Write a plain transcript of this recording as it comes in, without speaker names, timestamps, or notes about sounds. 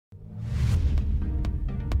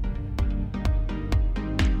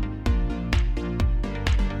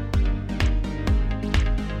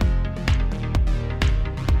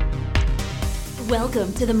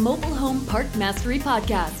Welcome to the Mobile Home Park Mastery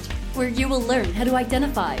Podcast, where you will learn how to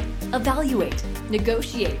identify, evaluate,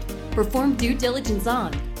 negotiate, perform due diligence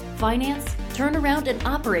on, finance, turn around, and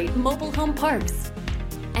operate mobile home parks.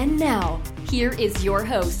 And now, here is your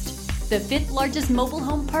host, the fifth largest mobile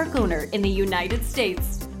home park owner in the United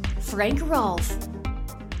States, Frank Rolfe.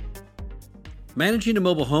 Managing a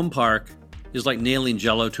mobile home park is like nailing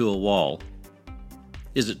Jell-O to a wall.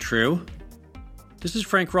 Is it true? This is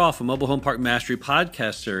Frank Rolfe, a Mobile Home Park Mastery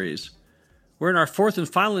podcast series. We're in our fourth and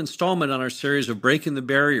final installment on our series of Breaking the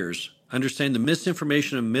Barriers, understanding the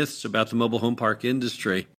misinformation and myths about the mobile home park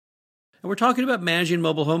industry. And we're talking about managing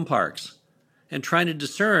mobile home parks and trying to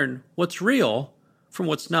discern what's real from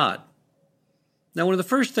what's not. Now, one of the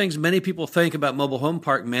first things many people think about mobile home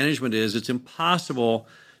park management is it's impossible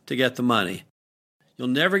to get the money. You'll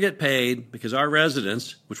never get paid because our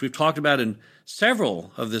residents, which we've talked about in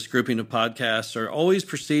several of this grouping of podcasts, are always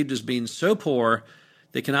perceived as being so poor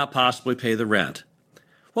they cannot possibly pay the rent.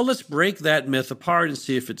 Well, let's break that myth apart and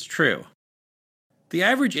see if it's true. The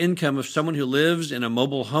average income of someone who lives in a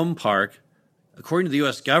mobile home park, according to the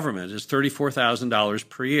U.S. government, is $34,000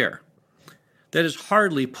 per year. That is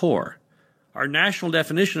hardly poor. Our national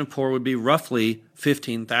definition of poor would be roughly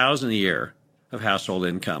 $15,000 a year of household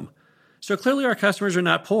income. So clearly our customers are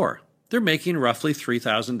not poor. They're making roughly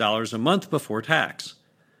 $3,000 a month before tax.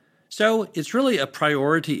 So it's really a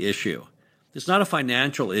priority issue. It's not a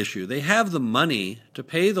financial issue. They have the money to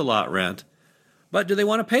pay the lot rent, but do they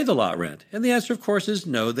want to pay the lot rent? And the answer, of course, is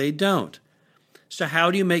no, they don't. So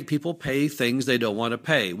how do you make people pay things they don't want to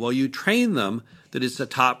pay? Well, you train them that it's a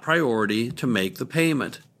top priority to make the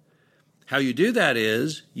payment. How you do that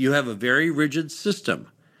is you have a very rigid system.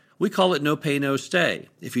 We call it no pay, no stay.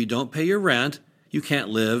 If you don't pay your rent, you can't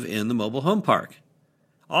live in the mobile home park.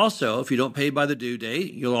 Also, if you don't pay by the due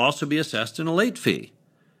date, you'll also be assessed in a late fee.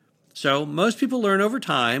 So most people learn over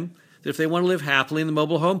time that if they want to live happily in the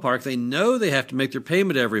mobile home park, they know they have to make their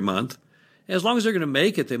payment every month. As long as they're going to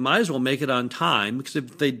make it, they might as well make it on time, because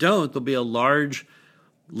if they don't, there'll be a large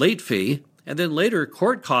late fee, and then later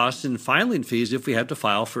court costs and filing fees if we have to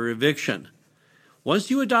file for eviction.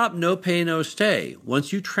 Once you adopt no pay, no stay,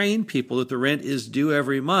 once you train people that the rent is due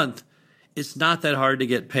every month, it's not that hard to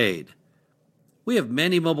get paid. We have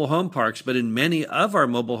many mobile home parks, but in many of our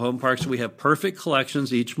mobile home parks, we have perfect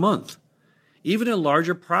collections each month. Even in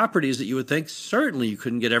larger properties that you would think certainly you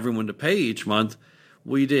couldn't get everyone to pay each month,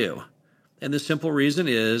 we do. And the simple reason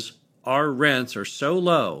is our rents are so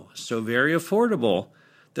low, so very affordable,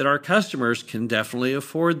 that our customers can definitely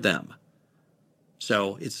afford them.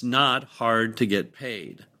 So it's not hard to get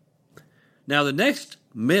paid. Now, the next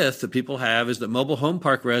myth that people have is that mobile home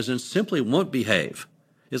park residents simply won't behave.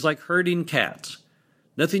 It's like herding cats.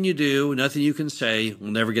 Nothing you do, nothing you can say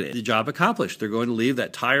will never get the job accomplished. They're going to leave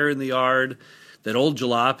that tire in the yard, that old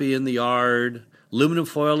jalopy in the yard, aluminum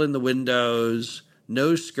foil in the windows,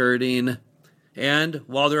 no skirting. And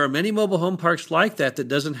while there are many mobile home parks like that, that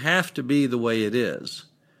doesn't have to be the way it is.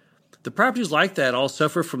 The properties like that all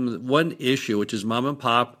suffer from one issue, which is mom and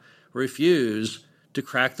pop refuse to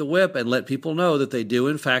crack the whip and let people know that they do,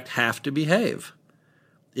 in fact, have to behave.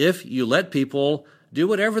 If you let people do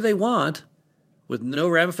whatever they want with no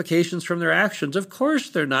ramifications from their actions, of course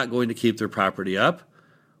they're not going to keep their property up.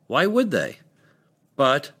 Why would they?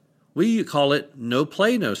 But we call it no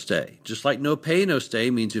play, no stay. Just like no pay, no stay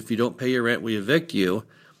means if you don't pay your rent, we evict you.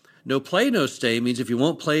 No play, no stay means if you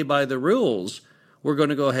won't play by the rules, we're going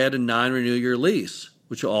to go ahead and non-renew your lease,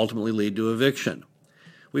 which will ultimately lead to eviction.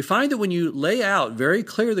 We find that when you lay out very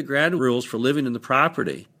clear the ground rules for living in the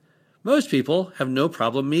property, most people have no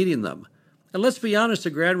problem meeting them. And let's be honest,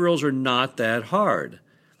 the ground rules are not that hard.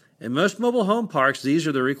 In most mobile home parks, these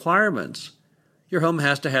are the requirements. Your home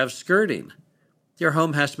has to have skirting. Your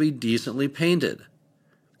home has to be decently painted.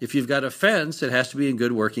 If you've got a fence, it has to be in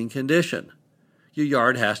good working condition. Your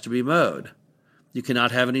yard has to be mowed. You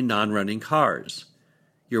cannot have any non-running cars.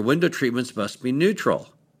 Your window treatments must be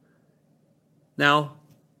neutral. Now,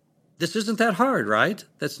 this isn't that hard, right?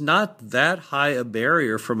 That's not that high a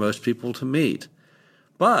barrier for most people to meet.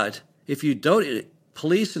 But if you don't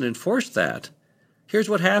police and enforce that, here's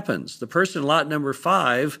what happens. The person in lot number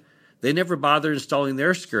 5, they never bother installing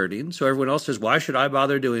their skirting, so everyone else says, why should I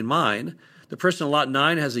bother doing mine? The person in lot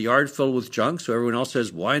 9 has a yard filled with junk, so everyone else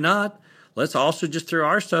says, why not? Let's also just throw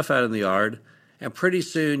our stuff out in the yard. And pretty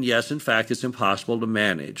soon, yes, in fact, it's impossible to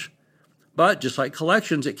manage. But just like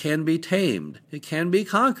collections, it can be tamed. It can be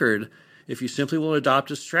conquered if you simply will adopt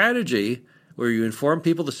a strategy where you inform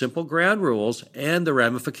people the simple ground rules and the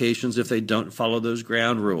ramifications if they don't follow those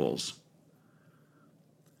ground rules.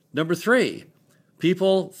 Number 3,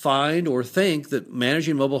 people find or think that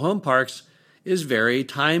managing mobile home parks is very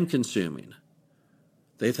time consuming.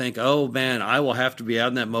 They think, oh man, I will have to be out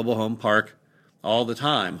in that mobile home park all the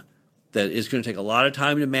time. That it's going to take a lot of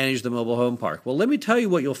time to manage the mobile home park. Well, let me tell you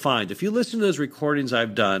what you'll find. If you listen to those recordings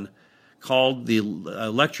I've done called the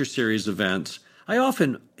lecture series events, I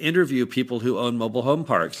often interview people who own mobile home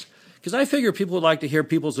parks because I figure people would like to hear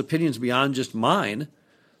people's opinions beyond just mine.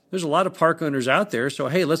 There's a lot of park owners out there, so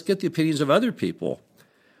hey, let's get the opinions of other people.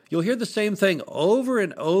 You'll hear the same thing over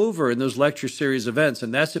and over in those lecture series events,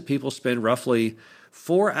 and that's that people spend roughly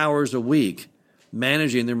 4 hours a week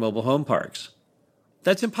managing their mobile home parks.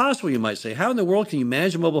 That's impossible, you might say. How in the world can you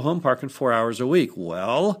manage a mobile home park in 4 hours a week?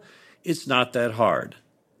 Well, it's not that hard.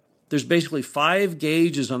 There's basically 5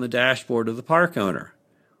 gauges on the dashboard of the park owner.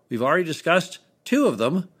 We've already discussed 2 of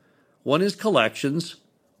them. One is collections.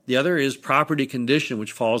 The other is property condition,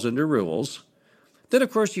 which falls under rules. Then,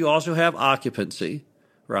 of course, you also have occupancy,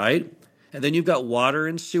 right? And then you've got water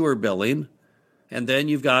and sewer billing. And then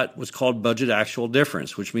you've got what's called budget actual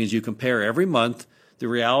difference, which means you compare every month the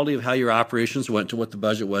reality of how your operations went to what the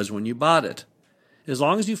budget was when you bought it. As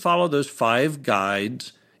long as you follow those 5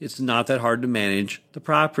 guides, it's not that hard to manage the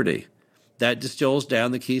property. That distills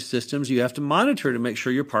down the key systems you have to monitor to make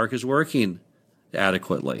sure your park is working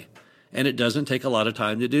adequately. And it doesn't take a lot of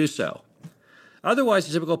time to do so. Otherwise,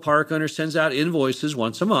 the typical park owner sends out invoices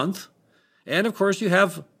once a month. And of course, you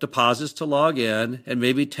have deposits to log in and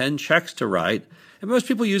maybe 10 checks to write. And most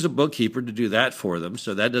people use a bookkeeper to do that for them,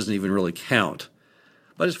 so that doesn't even really count.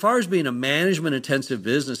 But as far as being a management-intensive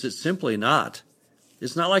business, it's simply not.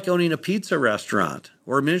 It's not like owning a pizza restaurant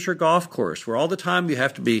or a miniature golf course where all the time you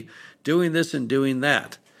have to be doing this and doing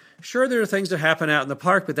that. Sure, there are things that happen out in the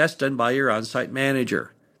park, but that's done by your on-site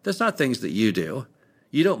manager. That's not things that you do.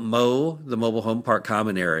 You don't mow the mobile home park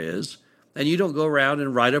common areas, and you don't go around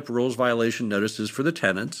and write up rules violation notices for the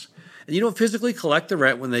tenants, and you don't physically collect the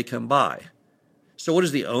rent when they come by. So what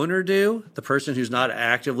does the owner do? The person who's not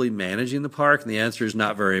actively managing the park? And the answer is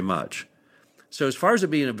not very much. So as far as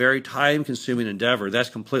it being a very time-consuming endeavor, that's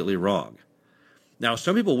completely wrong. Now,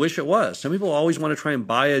 some people wish it was. Some people always want to try and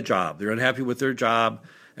buy a job. They're unhappy with their job,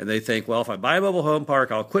 and they think, well, if I buy a mobile home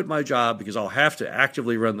park, I'll quit my job because I'll have to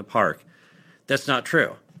actively run the park. That's not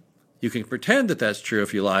true. You can pretend that that's true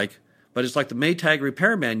if you like, but it's like the Maytag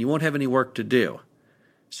repairman. You won't have any work to do.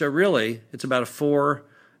 So really, it's about a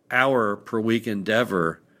 4-hour per week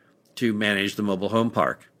endeavor to manage the mobile home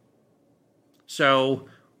park. So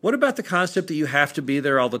what about the concept that you have to be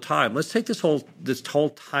there all the time? Let's take this whole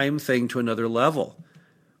time thing to another level.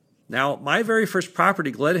 Now, my very first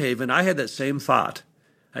property, Glenhaven, I had that same thought.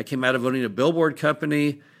 I came out of owning a billboard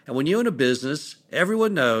company, and when you own a business,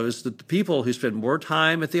 everyone knows that the people who spend more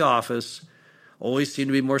time at the office always seem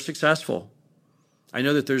to be more successful. I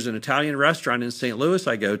know that there's an Italian restaurant in St. Louis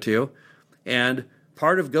I go to, and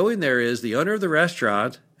part of going there is the owner of the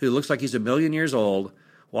restaurant, who looks like he's 1,000,000 years old,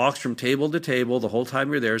 walks from table to table the whole time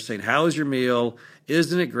you're there saying, how is your meal?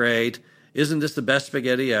 Isn't it great? Isn't this the best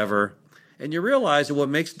spaghetti ever? And you realize that what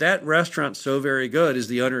makes that restaurant so very good is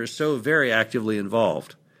the owner is so very actively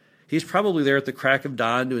involved. He's probably there at the crack of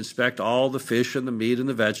dawn to inspect all the fish and the meat and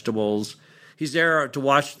the vegetables. He's there to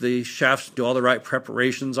watch the chefs do all the right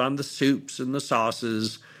preparations on the soups and the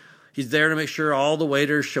sauces. He's there to make sure all the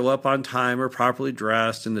waiters show up on time, are properly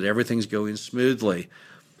dressed, and that everything's going smoothly.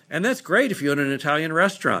 And that's great if you own an Italian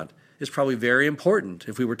restaurant. It's probably very important.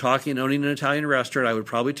 If we were talking owning an Italian restaurant, I would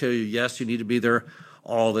probably tell you, yes, you need to be there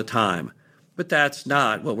all the time. But that's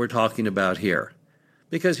not what we're talking about here.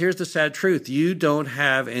 Because here's the sad truth. You don't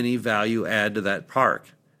have any value add to that park.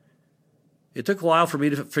 It took a while for me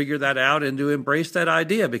to figure that out and to embrace that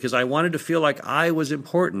idea because I wanted to feel like I was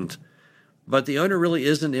important. But the owner really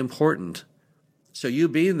isn't important. So you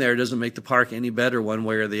being there doesn't make the park any better one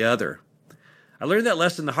way or the other. I learned that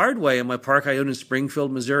lesson the hard way in my park I owned in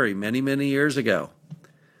Springfield, Missouri, many, many years ago.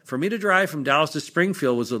 For me to drive from Dallas to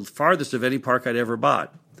Springfield was the farthest of any park I'd ever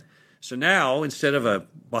bought. So now, instead of a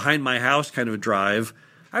behind-my-house kind of a drive,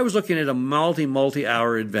 I was looking at a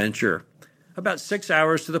multi-hour adventure. About 6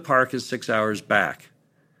 hours to the park and 6 hours back.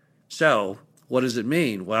 So, what does it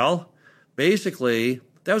mean? Well, basically,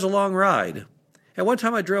 that was a long ride. At one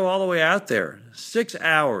time, I drove all the way out there, 6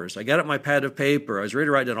 hours. I got up my pad of paper. I was ready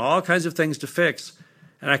to write down all kinds of things to fix,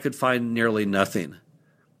 and I could find nearly nothing.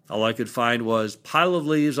 All I could find was pile of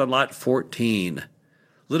leaves on lot 14, a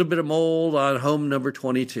little bit of mold on home number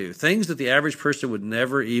 22, things that the average person would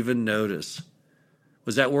never even notice.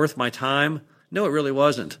 Was that worth my time? No, it really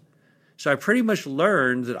wasn't. So I pretty much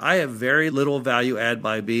learned that I have very little value add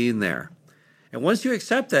by being there. And once you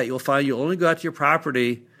accept that, you'll find you'll only go out to your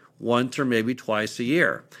property once or maybe twice a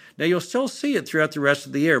year. Now, you'll still see it throughout the rest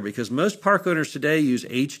of the year because most park owners today use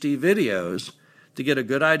HD videos to get a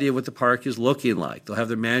good idea what the park is looking like. They'll have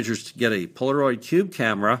their managers get a Polaroid Cube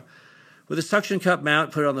camera with a suction cup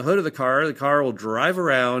mount, put it on the hood of the car. The car will drive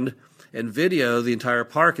around and video the entire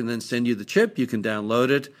park and then send you the chip. You can download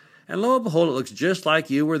it. And lo and behold, it looks just like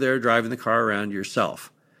you were there driving the car around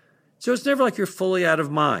yourself. So it's never like you're fully out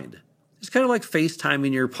of mind. It's kind of like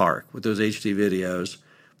FaceTiming your park with those HD videos.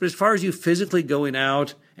 But as far as you physically going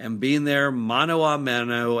out and being there mano a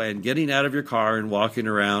mano and getting out of your car and walking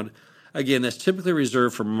around, again, that's typically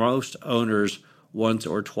reserved for most owners once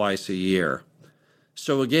or twice a year.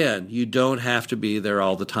 So again, you don't have to be there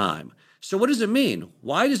all the time. So what does it mean?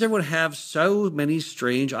 Why does everyone have so many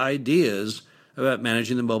strange ideas about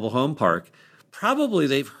managing the mobile home park? Probably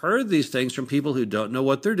they've heard these things from people who don't know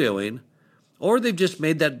what they're doing, or they've just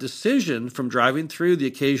made that decision from driving through the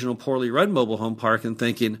occasional poorly run mobile home park and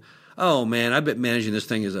thinking, oh man, I bet managing this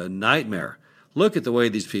thing is a nightmare. Look at the way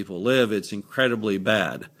these people live. It's incredibly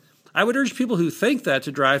bad. I would urge people who think that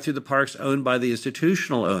to drive through the parks owned by the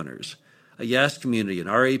institutional owners, a YES community, an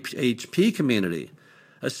RHP community,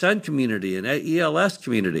 a Sun community, an ELS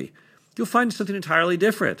community. You'll find something entirely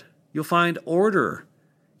different. You'll find order.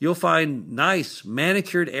 You'll find nice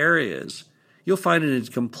manicured areas. You'll find it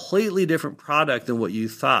a completely different product than what you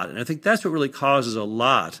thought. And I think that's what really causes a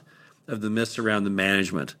lot of the myths around the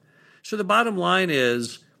management. So the bottom line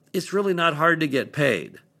is, it's really not hard to get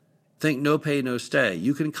paid. Think no pay, no stay.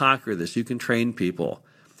 You can conquer this. You can train people.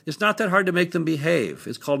 It's not that hard to make them behave.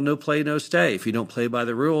 It's called no play, no stay. If you don't play by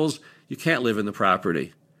the rules, you can't live in the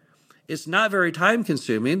property. It's not very time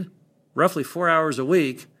consuming, roughly 4 hours a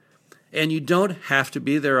week, and you don't have to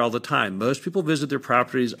be there all the time. Most people visit their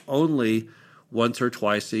properties only once or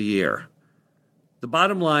twice a year. The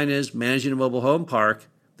bottom line is managing a mobile home park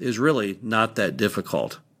is really not that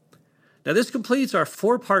difficult. Now, this completes our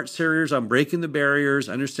 4-part series on breaking the barriers,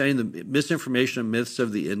 understanding the misinformation and myths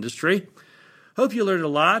of the industry. Hope you learned a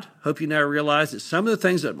lot. Hope you now realize that some of the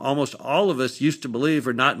things that almost all of us used to believe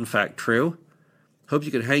are not in fact true. Hope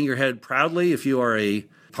you can hang your head proudly if you are a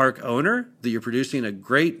park owner, that you're producing a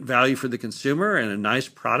great value for the consumer and a nice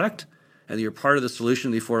product, and that you're part of the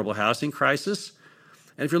solution to the affordable housing crisis.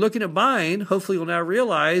 And if you're looking at buying, hopefully you'll now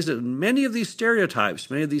realize that many of these stereotypes,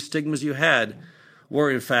 many of these stigmas you had were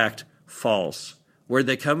in fact false. Where'd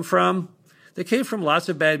they come from? They came from lots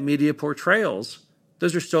of bad media portrayals.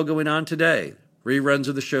 Those are still going on today. Reruns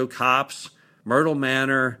of the show Cops, Myrtle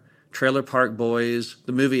Manor, Trailer Park Boys,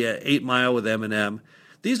 the movie 8 Mile with Eminem.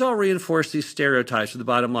 These all reinforce these stereotypes, but the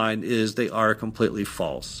bottom line is they are completely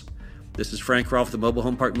false. This is Frank Rolfe, the Mobile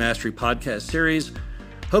Home Park Mastery podcast series.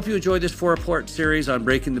 Hope you enjoyed this 4-part series on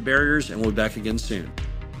breaking the barriers, and we'll be back again soon.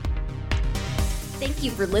 Thank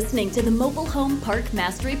you for listening to the Mobile Home Park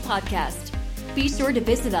Mastery podcast. Be sure to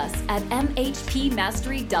visit us at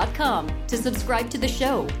mhpmastery.com to subscribe to the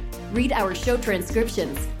show, read our show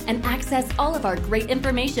transcriptions, and access all of our great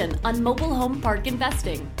information on mobile home park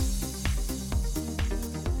investing.